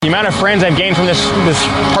amount of friends I've gained from this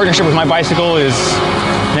partnership with my bicycle is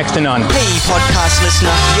next to none. Hey, podcast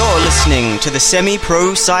listener, you're listening to the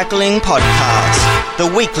Semi-Pro Cycling Podcast, the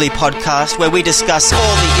weekly podcast where we discuss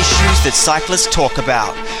all the issues that cyclists talk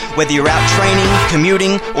about. Whether you're out training,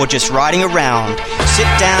 commuting, or just riding around,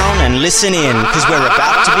 sit down and listen in, because we're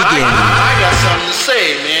about to begin. I got something to say,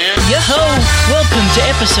 man. Yo-ho! Welcome to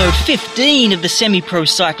episode 15 of the Semi-Pro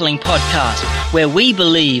Cycling Podcast, where we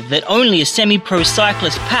believe that only a semi-pro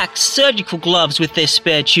cyclist packs surgical gloves with their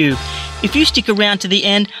spare tube. If you stick around to the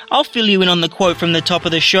end, I'll fill you in on the quote from the top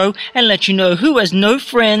of the show and let you know who has no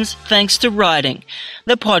friends thanks to riding.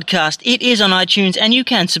 The podcast, it is on iTunes, and you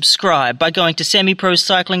can subscribe by going to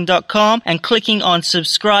semiprocycling.com and clicking on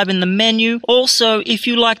subscribe in the menu. Also, if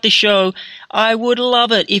you like the show, I would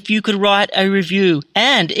love it if you could write a review.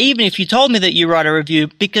 And even if you told me that you write a review,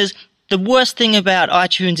 because the worst thing about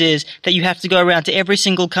iTunes is that you have to go around to every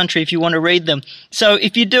single country if you want to read them. So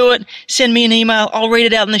if you do it, send me an email. I'll read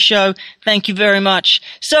it out in the show. Thank you very much.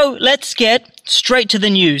 So let's get straight to the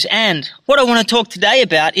news. And what I want to talk today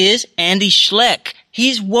about is Andy Schleck.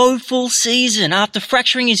 His woeful season. After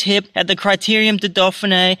fracturing his hip at the Critérium du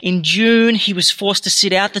Dauphiné in June, he was forced to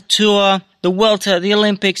sit out the Tour, the Vuelta, the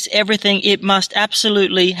Olympics, everything. It must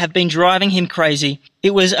absolutely have been driving him crazy.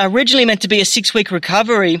 It was originally meant to be a 6-week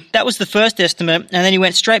recovery. That was the first estimate, and then he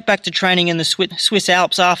went straight back to training in the Swiss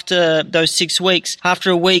Alps after those 6 weeks. After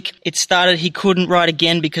a week, it started he couldn't ride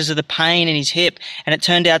again because of the pain in his hip, and it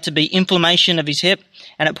turned out to be inflammation of his hip,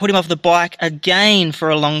 and it put him off the bike again for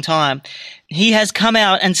a long time. He has come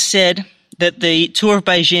out and said that the Tour of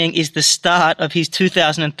Beijing is the start of his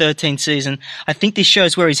 2013 season. I think this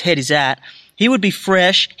shows where his head is at. He would be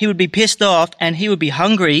fresh, he would be pissed off, and he would be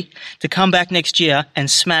hungry to come back next year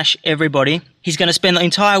and smash everybody. He's going to spend the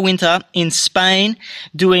entire winter in Spain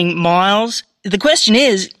doing miles. The question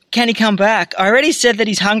is, can he come back? I already said that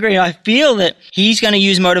he's hungry, and I feel that he's going to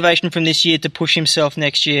use motivation from this year to push himself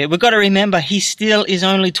next year. We've got to remember, he still is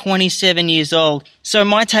only 27 years old. So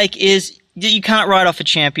my take is, you can't write off a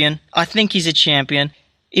champion. I think he's a champion.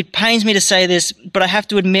 It pains me to say this, but I have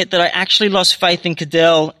to admit that I actually lost faith in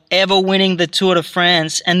Cadel ever winning the Tour de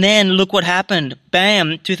France. And then look what happened.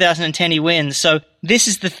 Bam, 2010 he wins. So this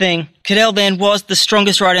is the thing. Cadel then was the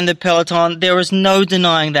strongest rider in the peloton. There is no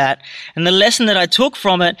denying that. And the lesson that I took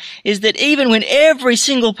from it is that even when every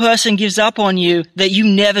single person gives up on you, that you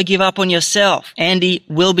never give up on yourself. Andy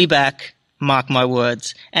will be back. Mark my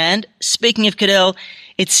words. And speaking of Cadel,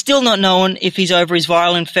 it's still not known if he's over his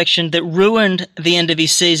viral infection that ruined the end of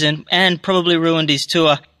his season and probably ruined his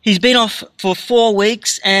tour. He's been off for 4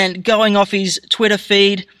 weeks, and going off his Twitter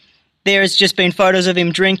feed, there has just been photos of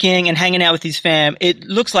him drinking and hanging out with his fam. It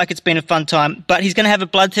looks like it's been a fun time, but he's going to have a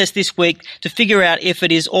blood test this week to figure out if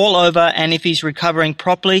it is all over and if he's recovering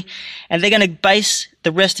properly, and they're going to base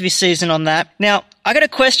the rest of his season on that. Now, I got a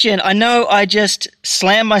question. I know I just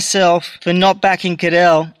slammed myself for not backing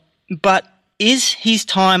Cadel, but is his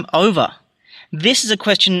time over? This is a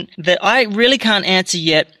question that I really can't answer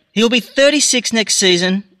yet. He'll be 36 next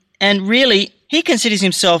season, and really, he considers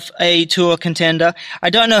himself a Tour contender.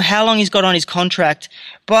 I don't know how long he's got on his contract,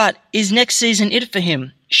 but is next season it for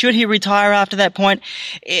him? Should he retire after that point?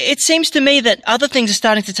 It seems to me that other things are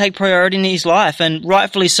starting to take priority in his life, and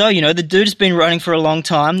rightfully so. You know, the dude's been running for a long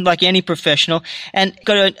time, like any professional, and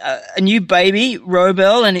got a new baby,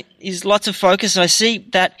 Robel, and is lots of focus. I see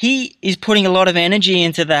that he is putting a lot of energy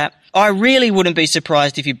into that. I really wouldn't be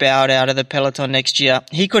surprised if he bowed out of the peloton next year.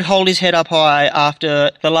 He could hold his head up high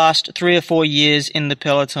after the last 3 or 4 years in the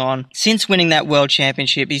peloton. Since winning that world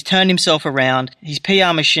championship, he's turned himself around. His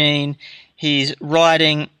PR machine, his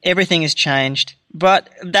riding, everything has changed. But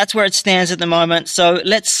that's where it stands at the moment. So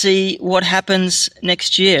let's see what happens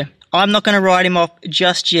next year. I'm not going to write him off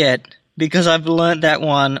just yet because I've learnt that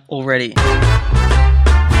one already.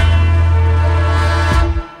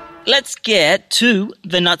 Let's get to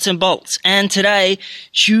the nuts and bolts. And today,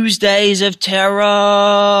 Tuesdays of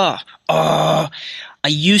terror. I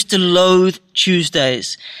used to loathe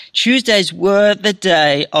Tuesdays. Tuesdays were the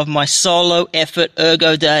day of my solo effort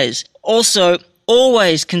ergo days. Also,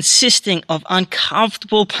 always consisting of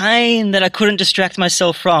uncomfortable pain that I couldn't distract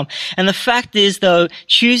myself from. And the fact is, though,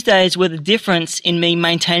 Tuesdays were the difference in me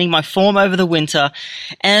maintaining my form over the winter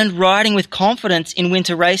and riding with confidence in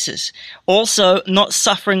winter races. Also, not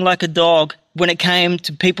suffering like a dog when it came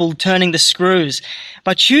to people turning the screws.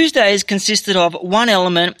 But Tuesdays consisted of one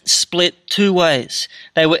element split 2 ways.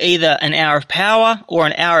 They were either an hour of power or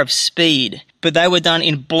an hour of speed, but they were done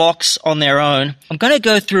in blocks on their own. I'm going to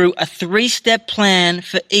go through a 3-step plan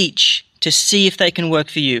for each to see if they can work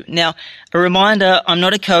for you. Now, a reminder, I'm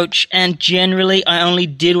not a coach, and generally I only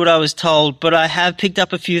did what I was told, but I have picked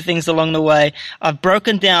up a few things along the way. I've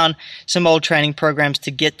broken down some old training programs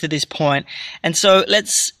to get to this point. And so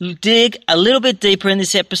let's dig a little bit deeper in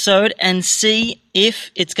this episode and see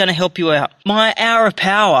if it's going to help you out. My hour of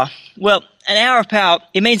power. Well, an hour of power,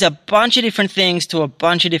 it means a bunch of different things to a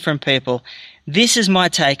bunch of different people. This is my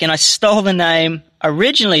take, and I stole the name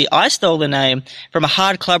from a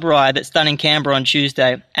hard club ride that's done in Canberra on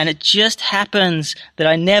Tuesday. And it just happens that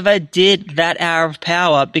I never did that hour of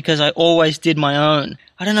power because I always did my own.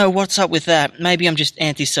 I don't know what's up with that. Maybe I'm just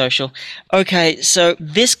antisocial. Okay, so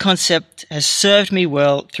this concept has served me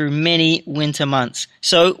well through many winter months.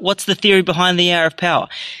 So what's the theory behind the hour of power?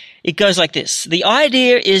 It goes like this. The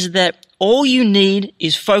idea is that all you need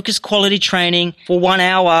is focused quality training for 1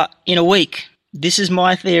 hour in a week. This is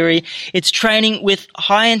my theory. It's training with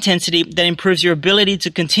high intensity that improves your ability to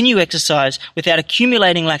continue exercise without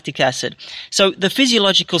accumulating lactic acid. So the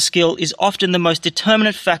physiological skill is often the most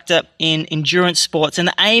determinant factor in endurance sports, and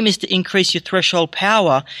the aim is to increase your threshold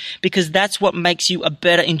power because that's what makes you a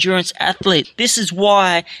better endurance athlete. This is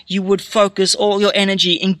why you would focus all your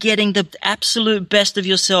energy in getting the absolute best of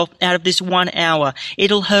yourself out of this 1 hour.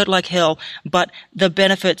 It'll hurt like hell, but the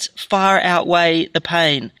benefits far outweigh the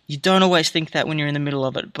pain. You don't always think that when you're in the middle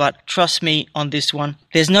of it, but trust me on this one.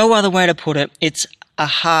 There's no other way to put it. It's a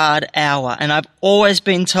hard hour. And I've always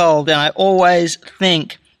been told, and I always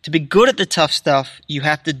think, to be good at the tough stuff, you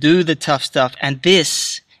have to do the tough stuff. And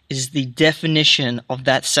this is the definition of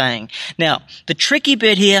that saying. Now, the tricky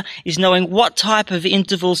bit here is knowing what type of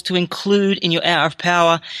intervals to include in your hour of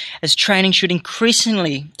power, as training should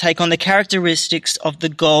increasingly take on the characteristics of the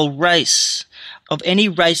goal race, of any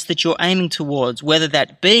race that you're aiming towards, whether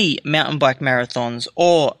that be mountain bike marathons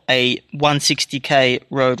or a 160k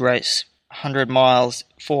road race, 100 miles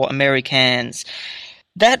for Americans.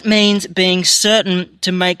 That means being certain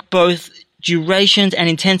to make both durations and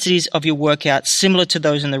intensities of your workouts similar to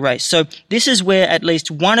those in the race. So this is where at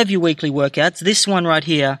least one of your weekly workouts, this one right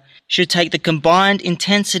here, should take the combined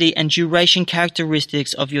intensity and duration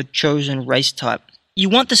characteristics of your chosen race type. You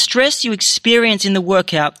want the stress you experience in the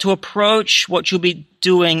workout to approach what you'll be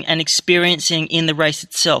doing and experiencing in the race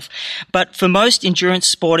itself. But for most endurance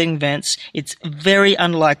sporting events, it's very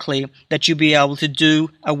unlikely that you'll be able to do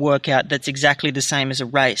a workout that's exactly the same as a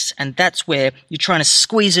race. And that's where you're trying to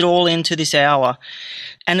squeeze it all into this hour.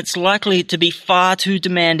 And it's likely to be far too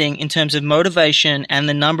demanding in terms of motivation and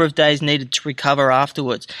the number of days needed to recover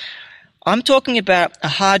afterwards. I'm talking about a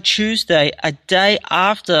hard Tuesday, a day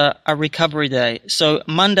after a recovery day. So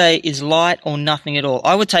Monday is light or nothing at all.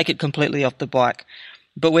 I would take it completely off the bike.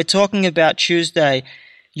 But we're talking about Tuesday.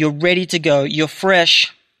 You're ready to go. You're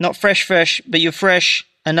fresh, not fresh, but you're fresh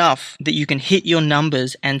enough that you can hit your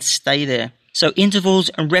numbers and stay there. So intervals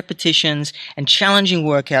and repetitions and challenging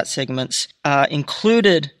workout segments are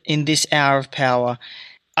included in this hour of power.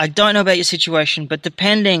 I don't know about your situation, but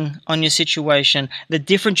depending on your situation, the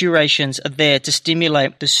different durations are there to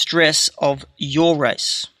stimulate the stress of your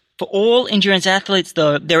race. For all endurance athletes,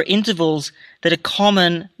 though, there are intervals that are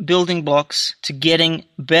common building blocks to getting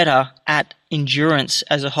better at endurance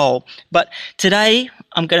as a whole. But today,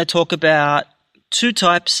 I'm going to talk about two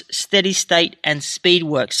types, steady state and speed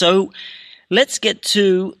work. So let's get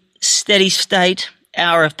to steady state,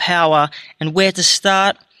 hour of power, and where to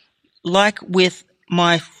start. Like with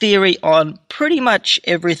my theory on pretty much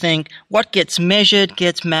everything, what gets measured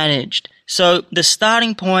gets managed. So the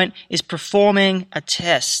starting point is performing a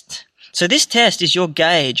test. So this test is your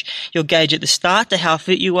gauge. Your gauge at the start to how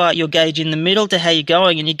fit you are, your gauge in the middle to how you're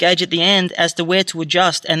going, and your gauge at the end as to where to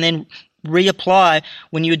adjust and then reapply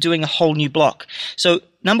when you're doing a whole new block. So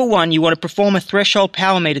number one, you want to perform a threshold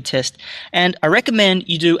power meter test. And I recommend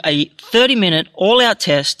you do a 30-minute all-out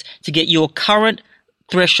test to get your current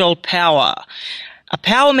threshold power. A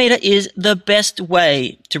power meter is the best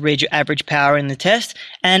way to read your average power in the test,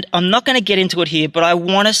 and I'm not going to get into it here, but I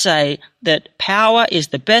want to say that power is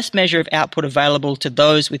the best measure of output available to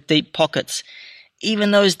those with deep pockets.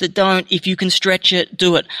 Even those that don't, if you can stretch it,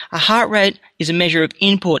 do it. A heart rate is a measure of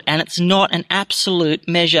input, and it's not an absolute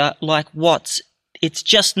measure like watts. It's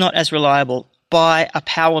just not as reliable. Buy a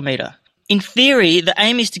power meter. In theory, the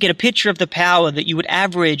aim is to get a picture of the power that you would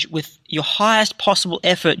average with your highest possible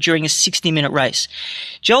effort during a 60-minute race.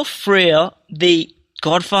 Joel Freer, the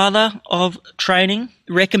godfather of training,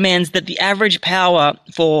 recommends that the average power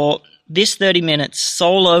for this 30 minutes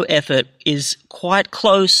solo effort is quite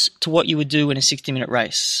close to what you would do in a 60-minute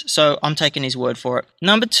race. So I'm taking his word for it.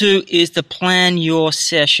 Number two is to plan your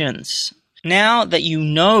sessions. Now that you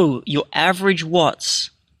know your average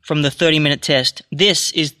watts, from the 30-minute test,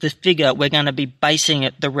 this is the figure we're going to be basing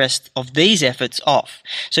the rest of these efforts off.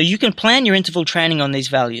 So you can plan your interval training on these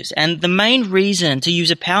values. And the main reason to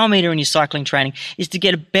use a power meter in your cycling training is to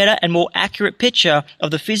get a better and more accurate picture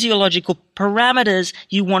of the physiological parameters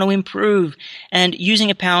you want to improve. And using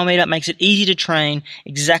a power meter makes it easy to train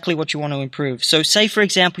exactly what you want to improve. So say, for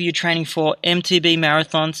example, you're training for MTB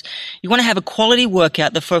marathons. You want to have a quality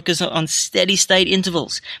workout that focuses on steady state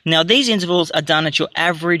intervals. Now, these intervals are done at your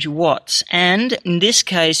average watts. And in this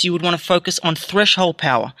case, you would want to focus on threshold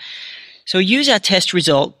power. So use our test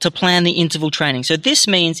result to plan the interval training. So this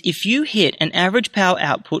means if you hit an average power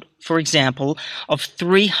output, for example, of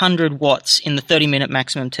 300 watts in the 30-minute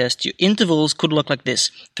maximum test, your intervals could look like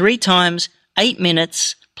this: 3 times 8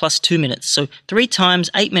 minutes plus 2 minutes. So 3 times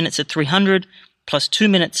 8 minutes at 300 plus 2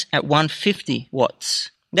 minutes at 150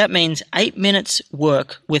 watts. That means 8 minutes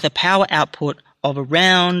work with a power output of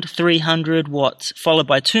around 300 watts, followed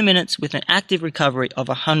by 2 minutes with an active recovery of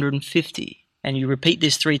 150. And you repeat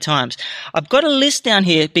this 3 times. I've got a list down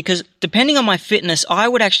here because depending on my fitness, I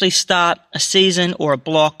would actually start a season or a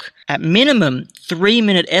block at minimum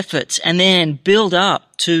 3-minute efforts and then build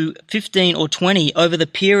up to 15 or 20 over the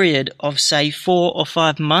period of, say, 4 or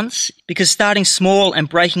 5 months, because starting small and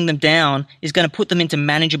breaking them down is going to put them into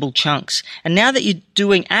manageable chunks. And now that you're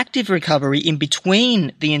doing active recovery in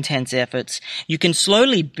between the intense efforts, you can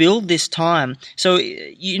slowly build this time. So,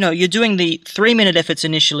 you're doing the 3-minute efforts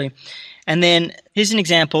initially. And then here's an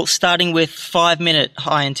example, starting with 5-minute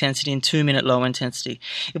high intensity and 2-minute low intensity.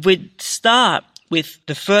 If we start with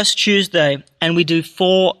the first Tuesday and we do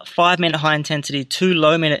 4 5-minute high intensity, 2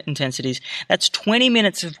 low minute intensities, that's 20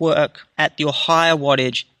 minutes of work at your higher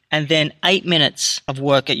wattage and then 8 minutes of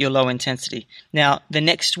work at your low intensity. Now, the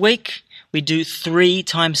next week we do 3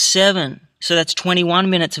 times 7. So that's 21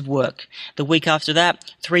 minutes of work. The week after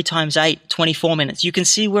that, 3 times 8, 24 minutes. You can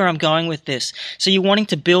see where I'm going with this. So you're wanting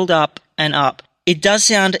to build up and up. It does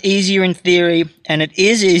sound easier in theory, and it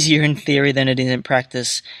is easier in theory than it is in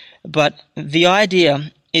practice. But the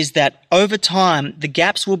idea is that over time, the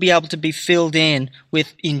gaps will be able to be filled in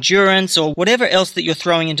with endurance or whatever else that you're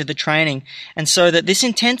throwing into the training. And so that this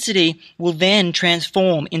intensity will then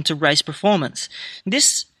transform into race performance.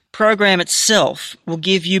 This program itself will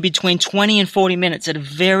give you between 20 and 40 minutes at a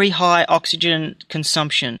very high oxygen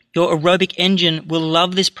consumption. Your aerobic engine will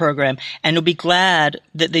love this program and you'll be glad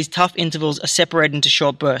that these tough intervals are separated into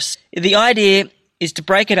short bursts. The idea is to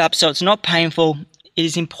break it up so it's not painful. It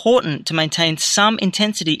is important to maintain some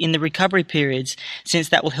intensity in the recovery periods, since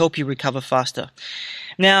that will help you recover faster.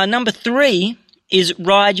 Now, number 3 is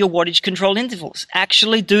ride your wattage controlled intervals.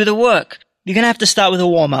 Actually do the work. You're going to have to start with a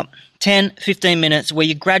warm-up. 10, 15 minutes where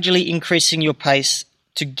you're gradually increasing your pace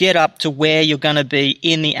to get up to where you're going to be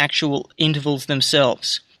in the actual intervals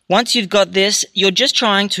themselves. Once you've got this, you're just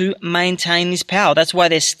trying to maintain this power. That's why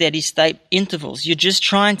they're steady state intervals. You're just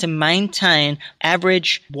trying to maintain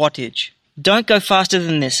average wattage. Don't go faster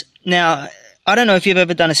than this. Now, I don't know if you've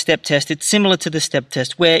ever done a step test. It's similar to the step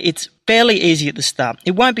test where it's fairly easy at the start.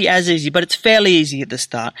 It won't be as easy, but it's fairly easy at the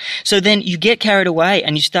start. So then you get carried away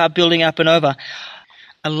and you start building up and over.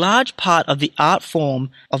 A large part of the art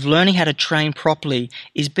form of learning how to train properly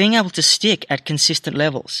is being able to stick at consistent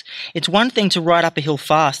levels. It's one thing to ride up a hill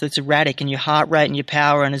fast that's erratic and your heart rate and your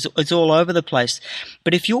power and it's all over the place.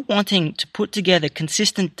 But if you're wanting to put together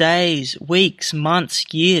consistent days, weeks, months,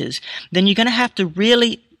 years, then you're going to have to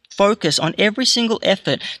really focus on every single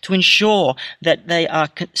effort to ensure that they are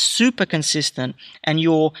super consistent and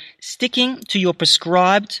you're sticking to your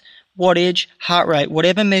prescribed wattage, heart rate,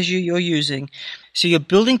 whatever measure you're using. So you're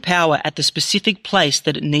building power at the specific place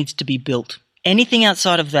that it needs to be built. Anything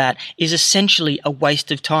outside of that is essentially a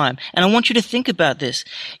waste of time. And I want you to think about this.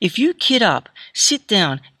 If you kit up, sit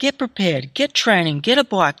down, get prepared, get training, get a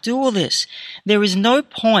bike, do all this, there is no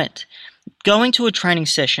point going to a training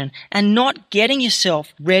session and not getting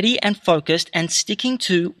yourself ready and focused and sticking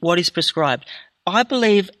to what is prescribed. I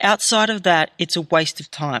believe outside of that, it's a waste of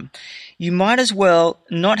time. You might as well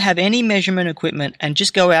not have any measurement equipment and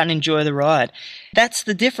just go out and enjoy the ride. That's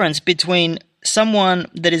the difference between someone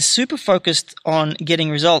that is super focused on getting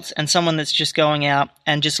results and someone that's just going out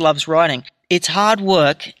and just loves riding. It's hard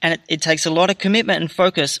work and it takes a lot of commitment and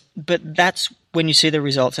focus, but that's when you see the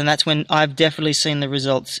results. And that's when I've definitely seen the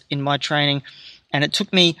results in my training. And it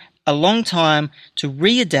took me a long time to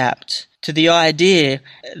readapt to the idea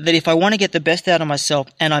that if I want to get the best out of myself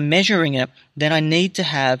and I'm measuring it, then I need to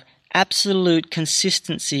have absolute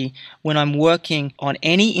consistency when I'm working on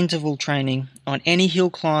any interval training, on any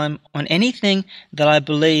hill climb, on anything that I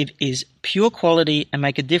believe is pure quality and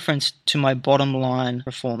make a difference to my bottom line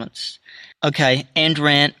performance. Okay, end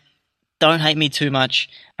rant. don't hate me too much.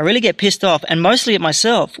 I really get pissed off, and mostly at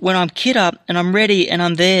myself, when I'm kit up and I'm ready and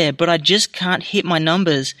I'm there, but I just can't hit my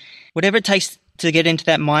numbers. Whatever it takes to get into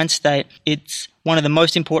that mind state, it's one of the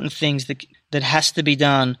most important things that has to be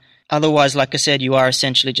done. Otherwise, like I said, you are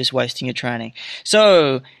essentially just wasting your training.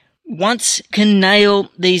 So once you can nail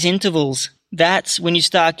these intervals, that's when you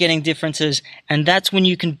start getting differences, and that's when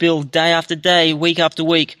you can build day after day, week after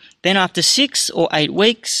week. Then after 6 or 8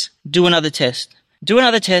 weeks, do another test. Do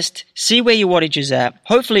another test, see where your wattage is at.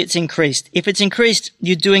 Hopefully it's increased. If it's increased,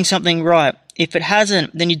 you're doing something right. If it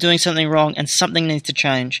hasn't, then you're doing something wrong and something needs to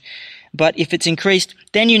change. But if it's increased,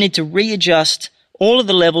 then you need to readjust all of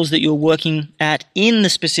the levels that you're working at in the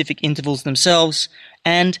specific intervals themselves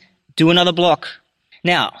and do another block.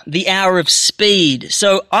 Now, the hour of speed.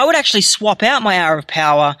 So I would actually swap out my hour of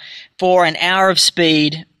power for an hour of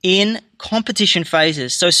speed in competition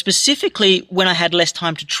phases. So specifically when I had less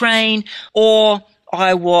time to train, or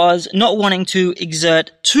I was not wanting to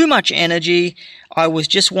exert too much energy, I was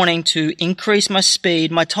just wanting to increase my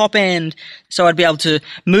speed, my top end, so I'd be able to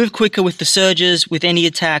move quicker with the surges, with any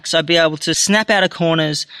attacks. I'd be able to snap out of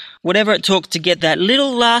corners, whatever it took to get that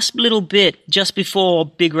last little bit just before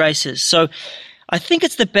big races. So I think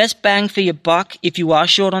it's the best bang for your buck if you are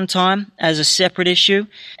short on time as a separate issue.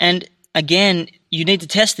 And again, you need to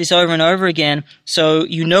test this over and over again so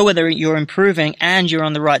you know whether you're improving and you're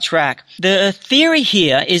on the right track. The theory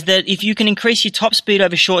here is that if you can increase your top speed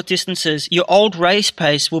over short distances, your old race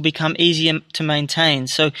pace will become easier to maintain.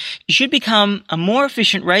 So you should become a more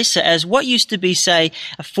efficient racer, as what used to be, say,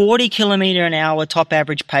 a 40 kilometer an hour top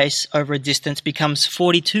average pace over a distance becomes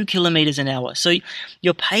 42 kilometers an hour. So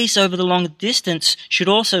your pace over the long distance should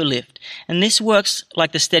also lift. And this works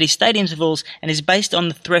like the steady state intervals and is based on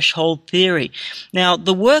the threshold theory. Now,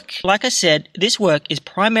 the work, like I said, this work is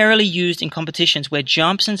primarily used in competitions where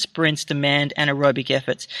jumps and sprints demand anaerobic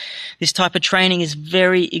efforts. This type of training is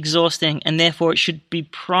very exhausting, and therefore it should be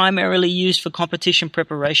primarily used for competition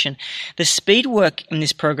preparation. The speed work in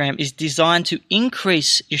this program is designed to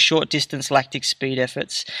increase your short distance lactic speed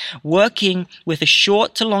efforts, working with a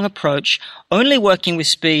short to long approach, only working with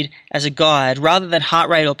speed as a guide rather than heart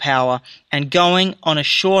rate or power, and going on a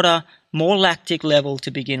shorter, more lactic level to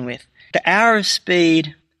begin with. The hour of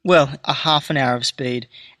speed, well, a half an hour of speed.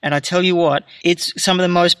 And I tell you what, it's some of the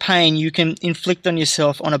most pain you can inflict on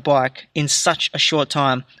yourself on a bike in such a short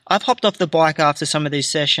time. I've hopped off the bike after some of these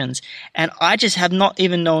sessions, and I just have not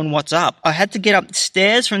even known what's up. I had to get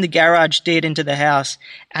upstairs from the garage to get into the house,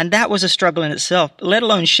 and that was a struggle in itself, let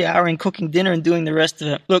alone showering, cooking dinner, and doing the rest of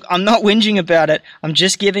it. Look, I'm not whinging about it. I'm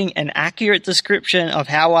just giving an accurate description of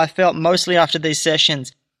how I felt mostly after these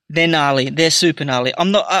sessions. They're gnarly. They're super gnarly.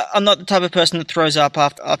 I'm not the type of person that throws up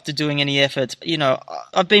after doing any efforts. You know,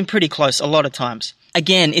 I've been pretty close a lot of times.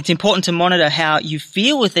 Again, it's important to monitor how you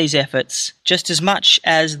feel with these efforts just as much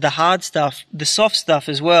as the hard stuff, the soft stuff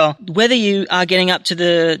as well. Whether you are getting up to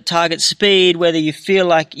the target speed, whether you feel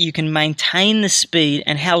like you can maintain the speed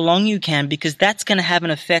and how long you can, because that's going to have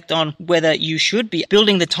an effect on whether you should be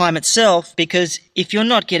building the time itself. Because if you're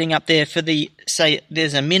not getting up there for say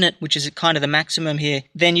there's a minute, which is kind of the maximum here,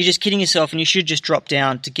 then you're just kidding yourself and you should just drop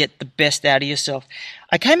down to get the best out of yourself.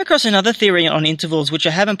 I came across another theory on intervals, which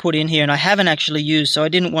I haven't put in here and I haven't actually used, so I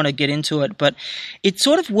didn't want to get into it, but it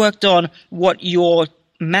sort of worked on what your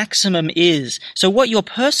maximum is. So what your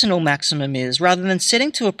personal maximum is, rather than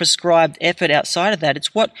setting to a prescribed effort outside of that,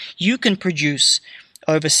 it's what you can produce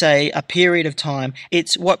over, say, a period of time.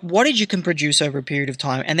 It's what wattage you can produce over a period of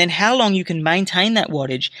time, and then how long you can maintain that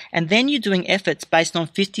wattage, and then you're doing efforts based on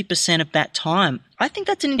 50% of that time. I think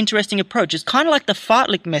that's an interesting approach. It's kind of like the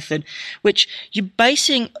fartlek method, which you're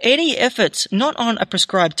basing any efforts not on a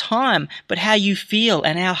prescribed time, but how you feel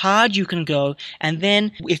and how hard you can go, and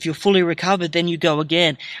then if you're fully recovered, then you go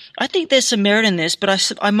again. I think there's some merit in this,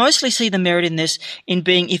 but I mostly see the merit in this in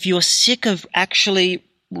being if you're sick of actually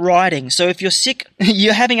riding. So if you're sick,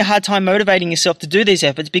 you're having a hard time motivating yourself to do these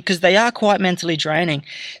efforts because they are quite mentally draining.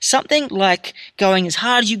 Something like going as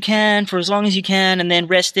hard as you can for as long as you can and then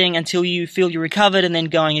resting until you feel you're recovered and then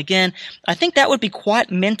going again. I think that would be quite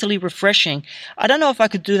mentally refreshing. I don't know if I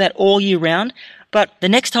could do that all year round, but the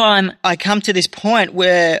next time I come to this point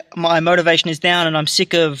where my motivation is down and I'm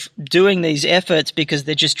sick of doing these efforts because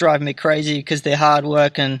they're just driving me crazy because they're hard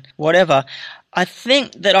work and whatever, I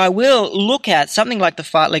think that I will look at something like the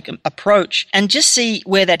fartlek approach and just see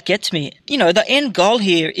where that gets me. You know, the end goal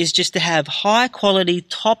here is just to have high quality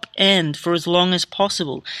top end for as long as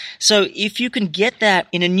possible. So if you can get that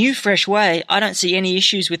in a new, fresh way, I don't see any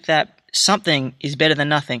issues with that. Something is better than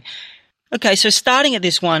nothing. Okay, so starting at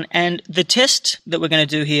this one, and the test that we're going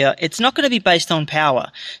to do here, it's not going to be based on power.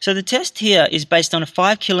 So the test here is based on a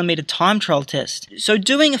 5-kilometer time trial test. So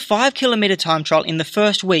doing a 5-kilometer time trial in the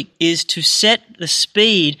first week is to set the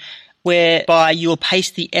speed whereby you'll pace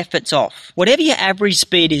the efforts off. Whatever your average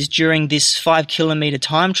speed is during this 5-kilometer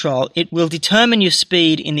time trial, it will determine your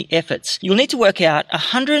speed in the efforts. You'll need to work out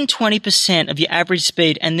 120% of your average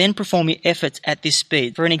speed and then perform your efforts at this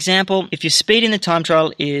speed. For an example, if your speed in the time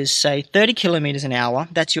trial is, say, 30 kilometers an hour,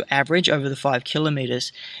 that's your average over the 5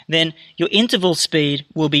 kilometers, then your interval speed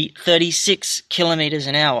will be 36 kilometers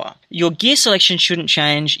an hour. Your gear selection shouldn't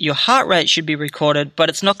change. Your heart rate should be recorded, but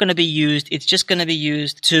it's not going to be used. It's just going to be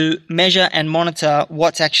used to measure and monitor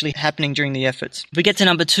what's actually happening during the efforts. If we get to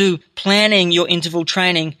number 2, planning your interval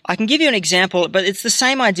training, I can give you an example, but it's the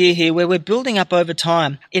same idea here where we're building up over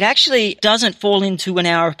time. It actually doesn't fall into an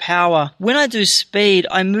hour of power. When I do speed,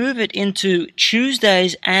 I move it into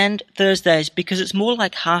Tuesdays and Thursdays because it's more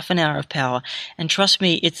like half an hour of power. And trust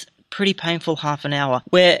me, it's pretty painful half an hour.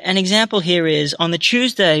 Where an example here is on the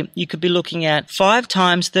Tuesday, you could be looking at 5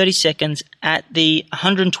 times 30 seconds at the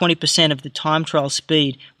 120% of the time trial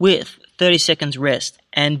speed with 30 seconds rest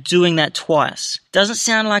and doing that twice. Doesn't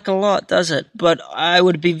sound like a lot, does it? But I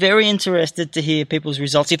would be very interested to hear people's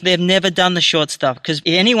results if they've never done the short stuff, because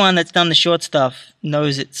anyone that's done the short stuff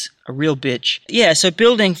knows it's a real bitch. Yeah, so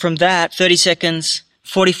building from that, 30 seconds,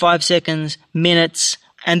 45 seconds, minutes,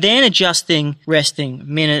 and then adjusting, resting,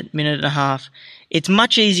 minute and a half. It's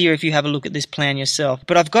much easier if you have a look at this plan yourself.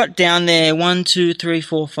 But I've got down there 1, 2, 3,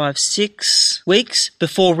 4, 5, 6 weeks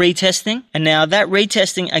before retesting. And now that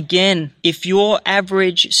retesting, again, if your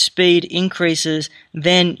average speed increases,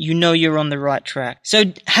 then you know you're on the right track. So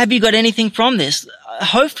have you got anything from this?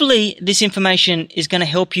 Hopefully this information is going to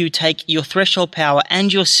help you take your threshold power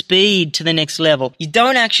and your speed to the next level. You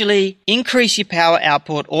don't actually increase your power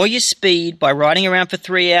output or your speed by riding around for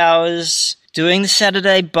 3 hours, doing the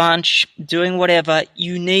Saturday bunch, doing whatever.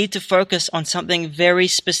 You need to focus on something very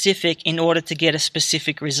specific in order to get a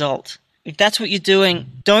specific result. If that's what you're doing,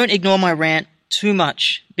 don't ignore my rant too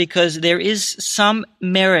much, because there is some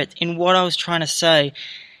merit in what I was trying to say,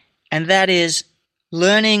 and that is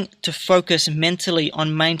learning to focus mentally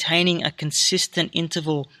on maintaining a consistent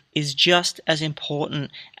interval is just as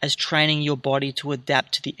important as training your body to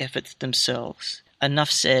adapt to the efforts themselves.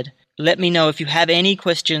 Enough said. Let me know if you have any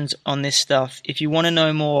questions on this stuff. If you want to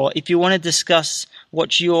know more, if you want to discuss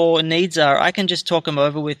what your needs are, I can just talk them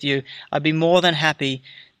over with you. I'd be more than happy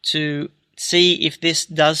to see if this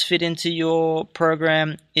does fit into your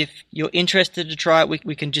program. If you're interested to try it,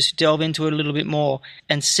 we can just delve into it a little bit more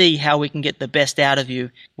and see how we can get the best out of you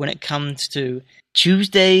when it comes to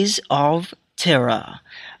Tuesdays of Terror.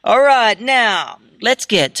 All right, now let's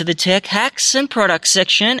get to the tech hacks and products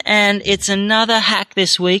section, and it's another hack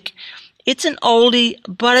this week. It's an oldie,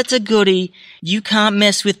 but it's a goodie. You can't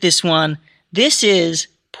mess with this one. This is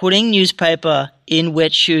putting newspaper in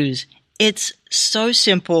wet shoes. It's so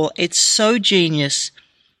simple. It's so genius.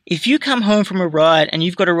 If you come home from a ride and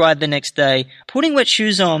you've got to ride the next day, putting wet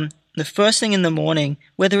shoes on the first thing in the morning,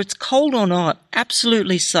 whether it's cold or not,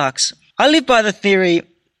 absolutely sucks. I live by the theory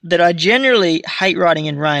that I generally hate riding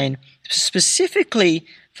in rain, specifically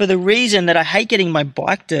for the reason that I hate getting my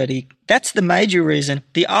bike dirty. That's the major reason.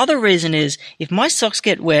 The other reason is if my socks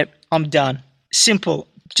get wet, I'm done. Simple.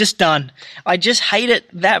 Just done. I just hate it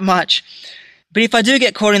that much. But if I do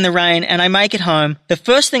get caught in the rain and I make it home, the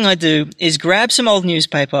first thing I do is grab some old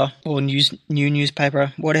newspaper or new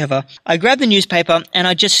newspaper, whatever. I grab the newspaper and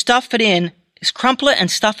I just stuff it in, crumple it and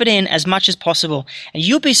stuff it in as much as possible. And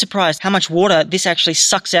you'll be surprised how much water this actually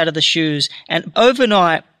sucks out of the shoes. And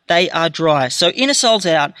overnight, they are dry. So inner soles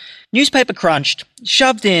out, newspaper crunched,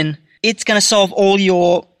 shoved in. It's going to solve all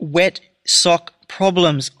your wet sock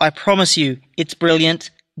problems. I promise you, it's brilliant.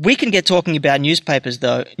 We can get talking about newspapers,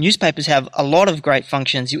 though. Newspapers have a lot of great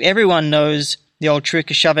functions. Everyone knows the old trick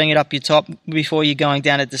of shoving it up your top before you're going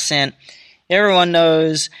down a descent. Everyone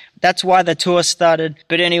knows that's why the tour started.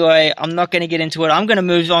 But anyway, I'm not going to get into it. I'm going to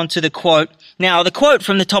move on to the quote. Now, the quote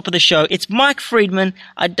from the top of the show, it's Mike Friedman.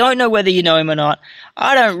 I don't know whether you know him or not.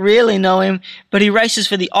 I don't really know him, but he races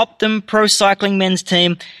for the Optum Pro Cycling men's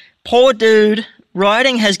team. Poor dude.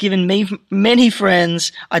 Riding has given me many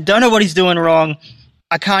friends. I don't know what he's doing wrong.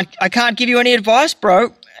 I can't give you any advice,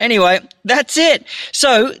 bro. Anyway, that's it.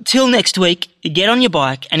 So, till next week, get on your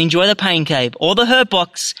bike and enjoy the Pain Cave or the Hurt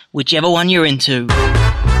Box, whichever one you're into.